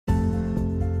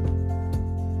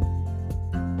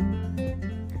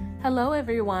Hello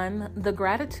everyone, the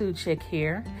Gratitude Chick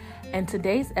here, and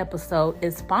today's episode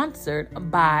is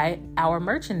sponsored by our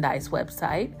merchandise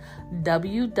website,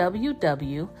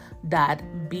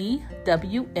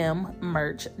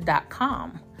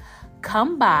 www.bwmmerch.com.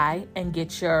 Come by and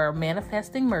get your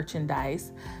manifesting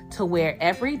merchandise to wear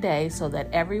every day so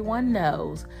that everyone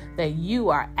knows that you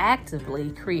are actively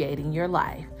creating your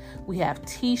life. We have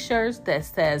t-shirts that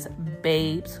says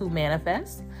Babes Who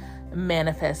Manifest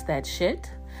that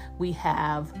shit. We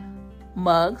have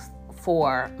mugs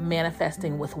for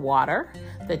manifesting with water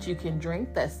that you can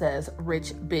drink that says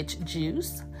Rich Bitch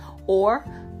Juice, or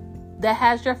that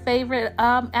has your favorite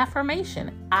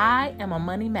affirmation, I am a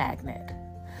money magnet.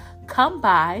 Come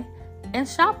by and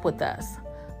shop with us.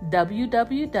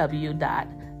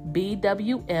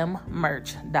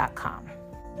 www.bwmmerch.com.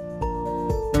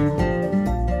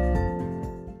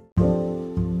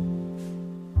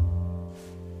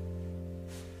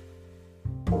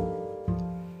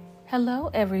 Hello,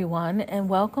 everyone, and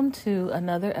welcome to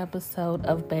another episode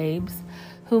of Babes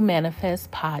Who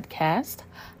Manifest podcast.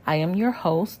 I am your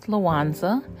host,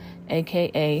 Lawanza,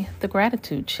 aka the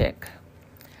Gratitude Chick.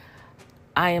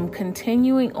 I am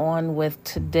continuing on with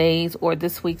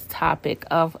this week's topic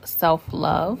of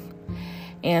self-love.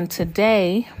 And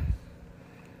today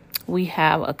we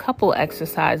have a couple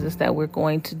exercises that we're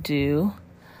going to do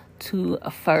to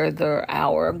further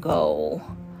our goal.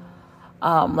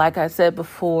 Like I said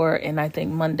before, in I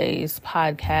think Monday's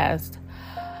podcast,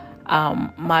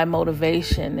 my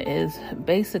motivation is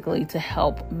basically to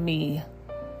help me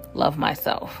love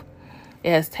myself.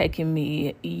 It has taken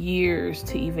me years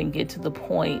to even get to the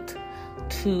point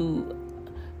to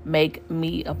make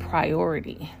me a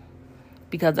priority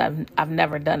because I've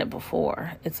never done it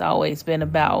before. It's always been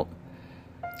about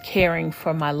caring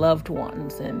for my loved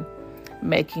ones and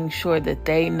making sure that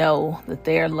they know that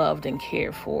they're loved and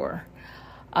cared for.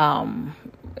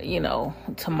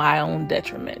 To my own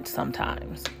detriment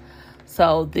sometimes.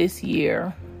 So this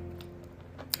year,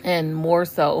 and more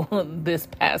so this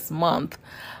past month,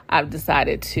 I've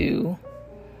decided to,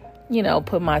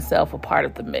 put myself a part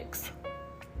of the mix.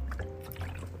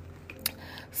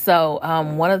 So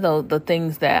one of the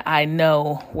things that I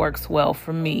know works well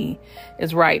for me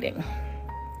is writing.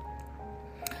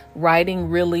 Writing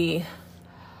really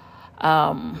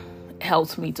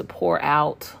helps me to pour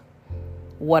out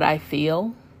what I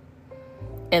feel,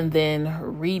 and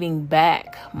then reading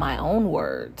back my own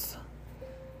words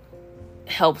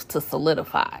helps to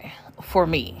solidify for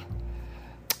me.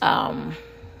 A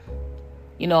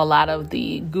lot of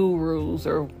the gurus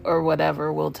or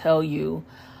whatever will tell you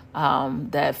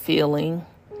that feeling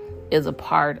is a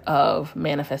part of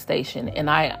manifestation, and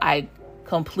I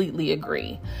completely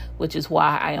agree, which is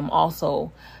why I am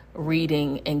also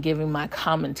reading and giving my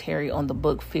commentary on the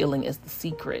book Feeling is the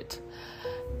Secret.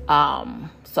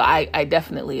 So I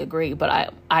definitely agree,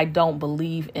 but I don't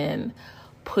believe in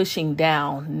pushing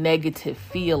down negative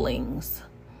feelings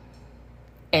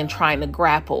and trying to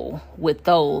grapple with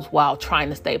those while trying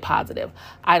to stay positive.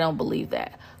 I don't believe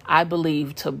that. I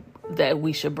believe that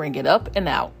we should bring it up and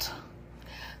out.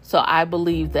 So I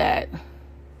believe that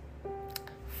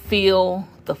feel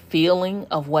the feeling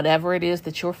of whatever it is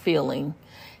that you're feeling.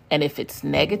 And if it's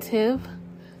negative,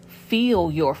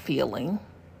 feel your feeling,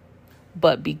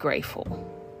 but be grateful.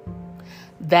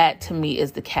 That to me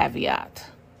is the caveat,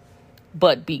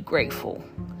 but be grateful.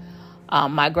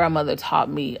 My grandmother taught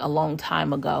me a long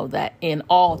time ago that in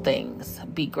all things,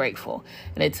 be grateful.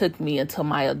 And it took me until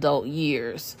my adult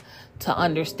years to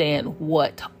understand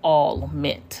what all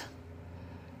meant.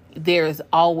 There is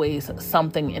always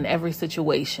something in every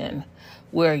situation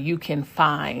where you can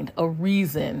find a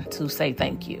reason to say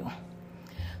thank you.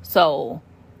 So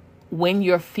when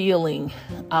you're feeling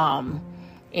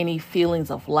any feelings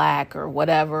of lack or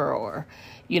whatever, or,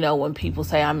 when people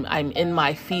say I'm in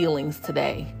my feelings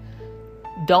today,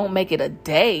 don't make it a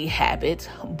day habit,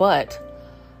 but,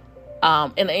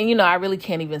 I really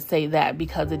can't even say that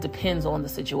because it depends on the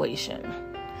situation.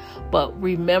 But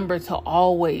remember to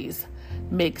always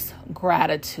mix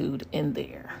gratitude in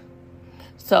there.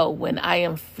 So when I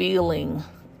am feeling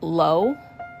low,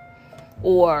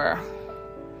 or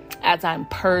as I'm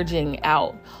purging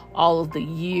out all of the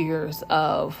years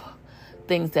of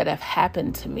things that have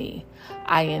happened to me,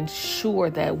 I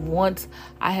ensure that once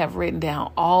I have written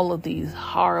down all of these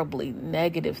horribly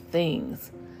negative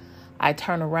things, I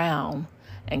turn around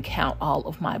and count all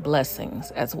of my blessings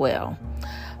as well.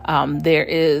 There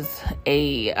is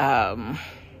a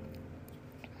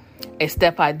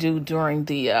step I do during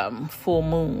the full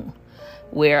moon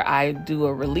where I do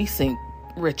a releasing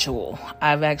ritual.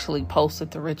 I've actually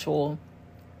posted the ritual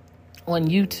on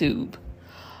YouTube.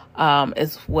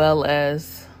 as well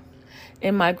as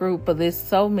in my group. But there's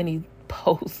so many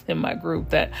posts in my group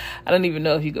that I don't even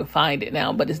know if you can find it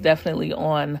now, but it's definitely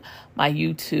on my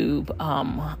YouTube,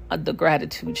 the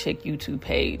Gratitude Chick YouTube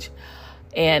page.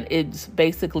 And it's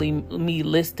basically me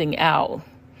listing out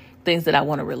things that I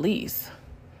want to release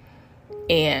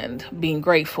and being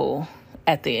grateful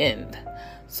at the end.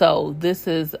 So this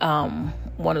is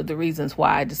one of the reasons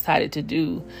why I decided to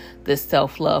do this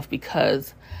self-love,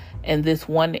 because in this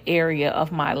one area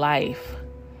of my life,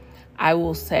 I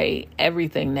will say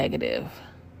everything negative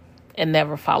and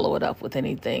never follow it up with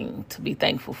anything to be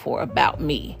thankful for about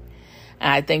me.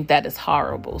 And I think that is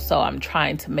horrible. So I'm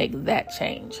trying to make that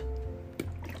change.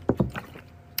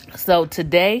 So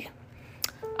today,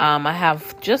 I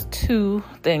have just 2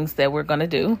 things that we're going to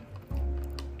do.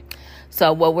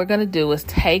 So what we're going to do is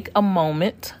take a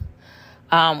moment.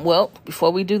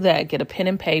 Before we do that, get a pen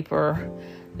and paper.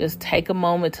 Just take a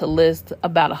moment to list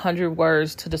about 100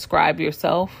 words to describe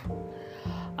yourself.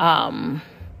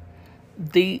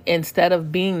 Instead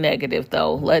of being negative,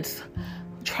 though, let's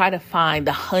try to find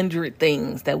 100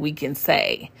 things that we can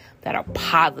say that are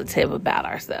positive about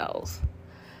ourselves.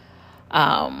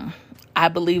 I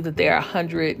believe that there are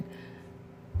 100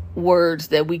 words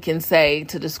that we can say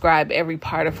to describe every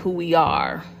part of who we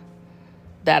are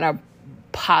that are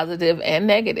positive and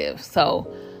negative.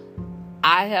 So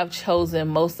I have chosen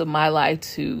most of my life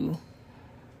to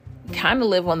kind of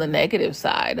live on the negative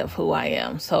side of who I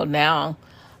am. So now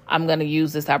I'm going to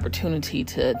use this opportunity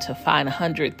to find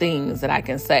 100 things that I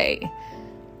can say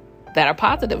that are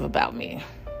positive about me.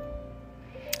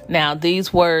 Now,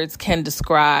 these words can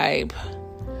describe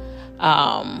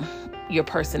your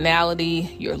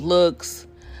personality, your looks,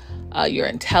 your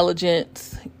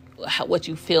intelligence, what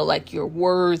you feel like you're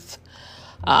worth,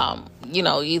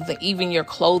 even your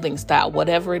clothing style,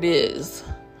 whatever it is.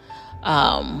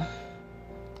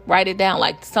 Write it down.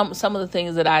 Like some of the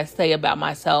things that I say about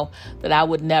myself that I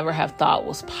would never have thought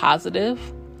was positive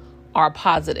are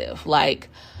positive. Like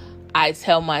I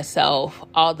tell myself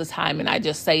all the time, and I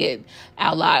just say it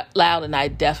out loud, and I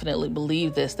definitely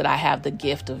believe this, that I have the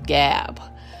gift of gab.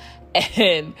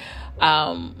 And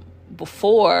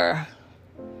before,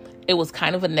 it was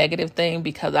kind of a negative thing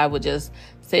because I would just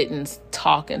sit and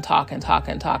talk,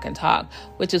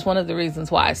 which is one of the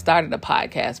reasons why I started a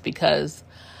podcast, because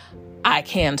I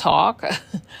can talk.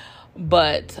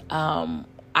 But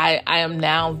I am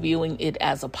now viewing it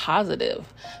as a positive,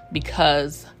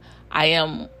 because I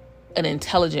am an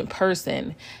intelligent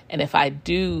person. And if I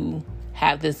do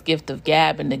have this gift of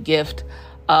gab and the gift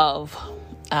of,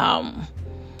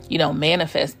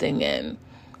 manifesting and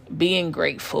being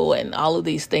grateful and all of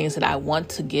these things that I want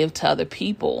to give to other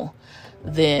people,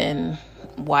 then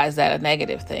why is that a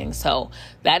negative thing? So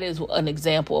that is an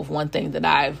example of one thing that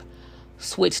I've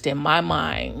switched in my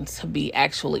mind to be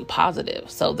actually positive.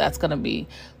 So that's going to be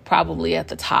probably at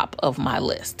the top of my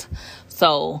list.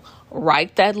 So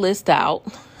write that list out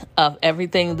of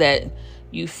everything that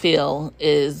you feel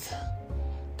is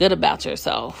good about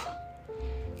yourself.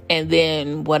 And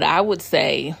then what I would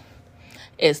say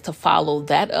is to follow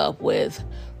that up with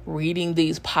reading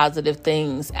these positive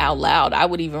things out loud. I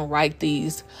would even write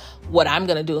these. What I'm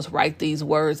going to do is write these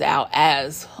words out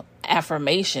as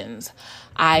affirmations.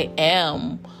 I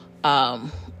am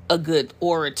a good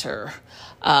orator.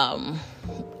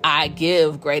 I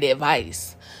give great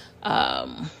advice.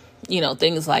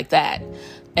 Things like that.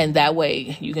 And that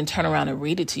way you can turn around and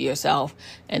read it to yourself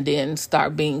and then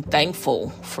start being thankful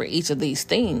for each of these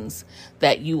things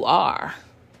that you are.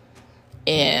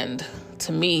 And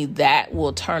to me, that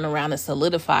will turn around and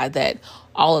solidify that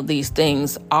all of these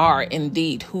things are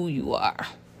indeed who you are.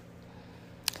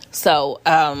 So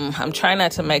I'm trying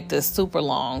not to make this super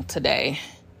long today.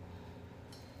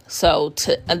 So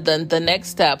the next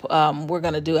step we're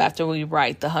going to do after we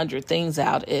write the 100 things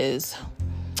out is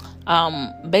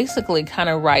basically kind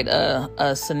of write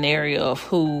a scenario of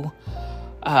who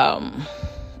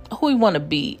we want to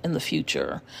be in the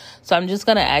future. So I'm just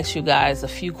going to ask you guys a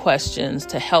few questions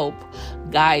to help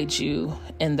guide you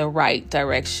in the right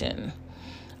direction.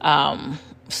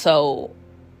 So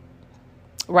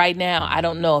right now, I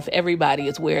don't know if everybody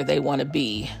is where they want to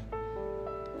be,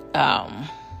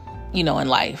 in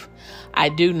life. I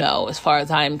do know, as far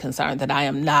as I'm concerned, that I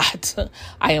am not.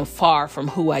 I am far from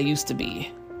who I used to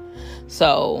be.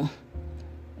 So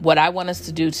what I want us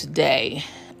to do today,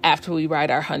 after we write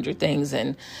our 100 things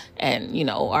and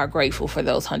are grateful for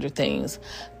those 100 things,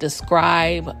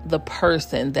 describe the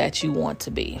person that you want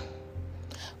to be.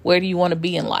 Where do you want to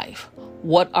be in life?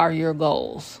 What are your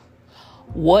goals?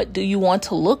 What do you want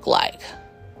to look like?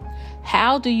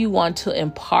 How do you want to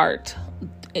impart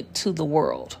it to the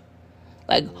world?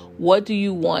 Like, what do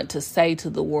you want to say to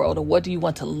the world, or what do you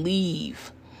want to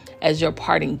leave as your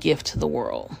parting gift to the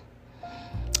world?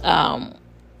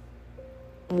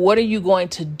 What are you going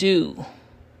to do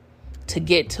to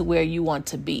get to where you want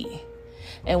to be?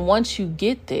 And once you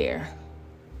get there,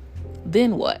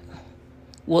 then what?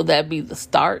 Will that be the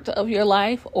start of your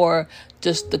life, or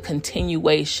just the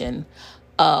continuation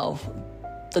of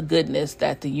the goodness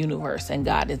that the universe and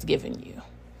God has given you?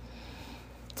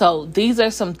 So these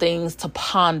are some things to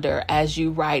ponder as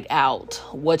you write out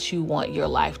what you want your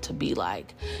life to be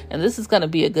like. And this is going to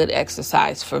be a good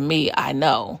exercise for me, I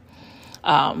know,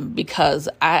 because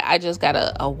I just got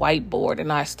a whiteboard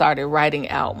and I started writing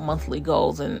out monthly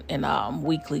goals and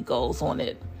weekly goals on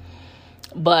it.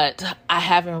 But I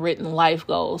haven't written life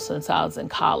goals since I was in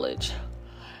college.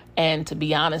 And to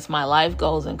be honest, my life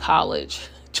goals in college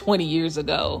 20 years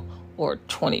ago, or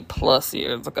 20 plus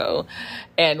years ago,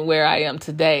 and where I am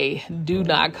today do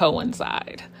not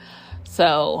coincide.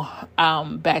 So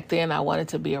back then I wanted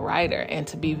to be a writer, and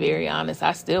to be very honest,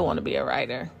 I still want to be a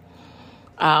writer.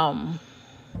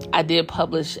 I did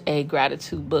publish a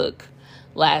gratitude book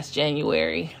last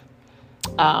January,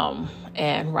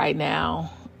 and right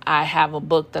now I have a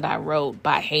book that I wrote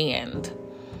by hand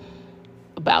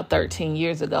about 13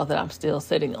 years ago that I'm still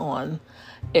sitting on.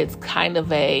 It's kind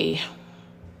of a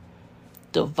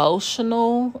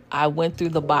devotional. I went through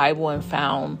the Bible and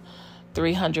found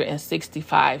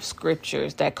 365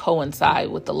 scriptures that coincide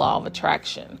with the law of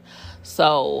attraction.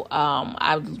 So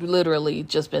I've literally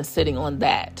just been sitting on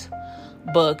that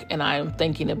book, and I'm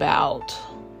thinking about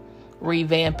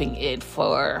revamping it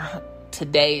for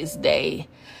today's day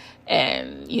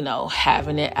and,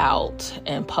 having it out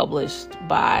and published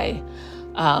by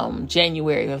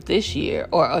January of this year,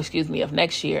 of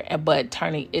next year, but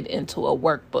turning it into a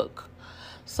workbook.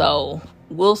 So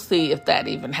we'll see if that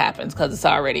even happens, because it's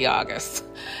already August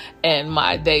and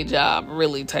my day job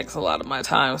really takes a lot of my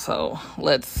time. So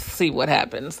let's see what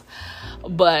happens.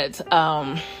 But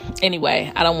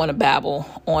anyway, I don't want to babble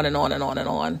on and on and on and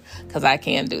on, because I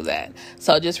can't do that.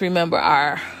 So just remember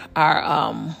our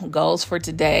goals for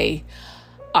today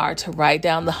are to write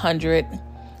down the 100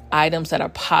 items that are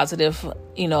positive,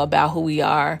 about who we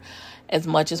are. As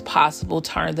much as possible,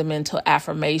 turn them into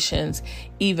affirmations,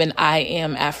 even I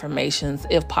am affirmations,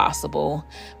 if possible.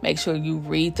 Make sure you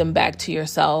read them back to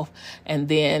yourself, and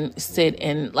then sit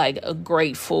in like a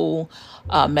grateful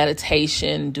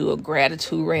meditation, do a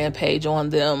gratitude rampage on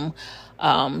them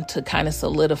to kind of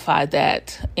solidify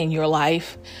that in your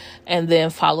life, and then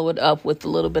follow it up with a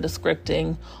little bit of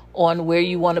scripting on where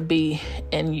you want to be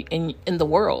in the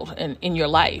world and in your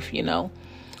life,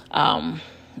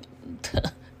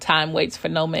 Time waits for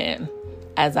no man,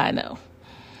 as I know.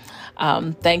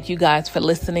 Thank you guys for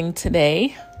listening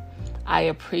today. I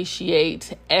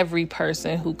appreciate every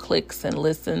person who clicks and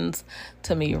listens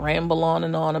to me ramble on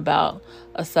and on about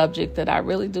a subject that I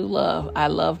really do love. I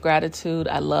love gratitude.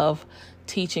 I love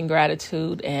teaching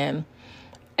gratitude. And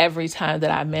every time that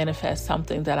I manifest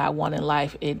something that I want in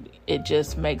life, it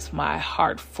just makes my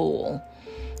heart full.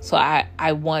 So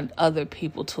I want other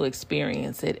people to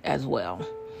experience it as well.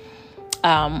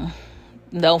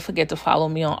 Don't forget to follow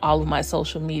me on all of my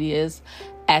social medias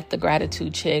at The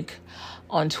Gratitude Chick.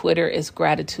 On Twitter is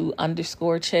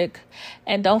gratitude_chick.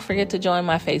 And don't forget to join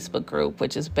my Facebook group,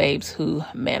 which is Babes Who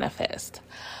Manifest.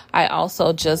 I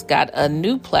also just got a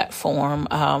new platform.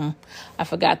 I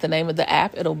forgot the name of the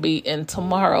app. It'll be in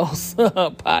tomorrow's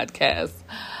podcast.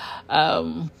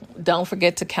 Don't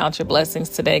forget to count your blessings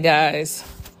today, guys.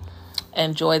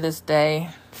 Enjoy this day.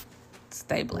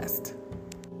 Stay blessed.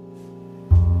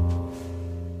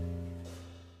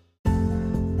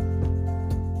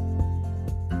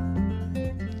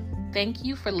 Thank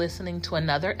you for listening to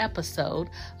another episode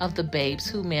of the Babes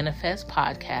Who Manifest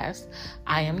podcast.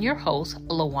 I am your host,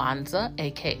 Lawanza,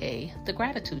 aka The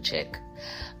Gratitude Chick.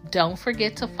 Don't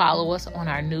forget to follow us on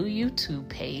our new YouTube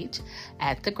page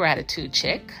at The Gratitude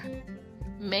Chick.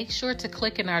 Make sure to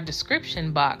click in our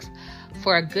description box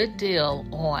for a good deal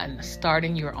on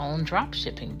starting your own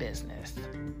dropshipping business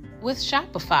with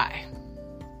Shopify.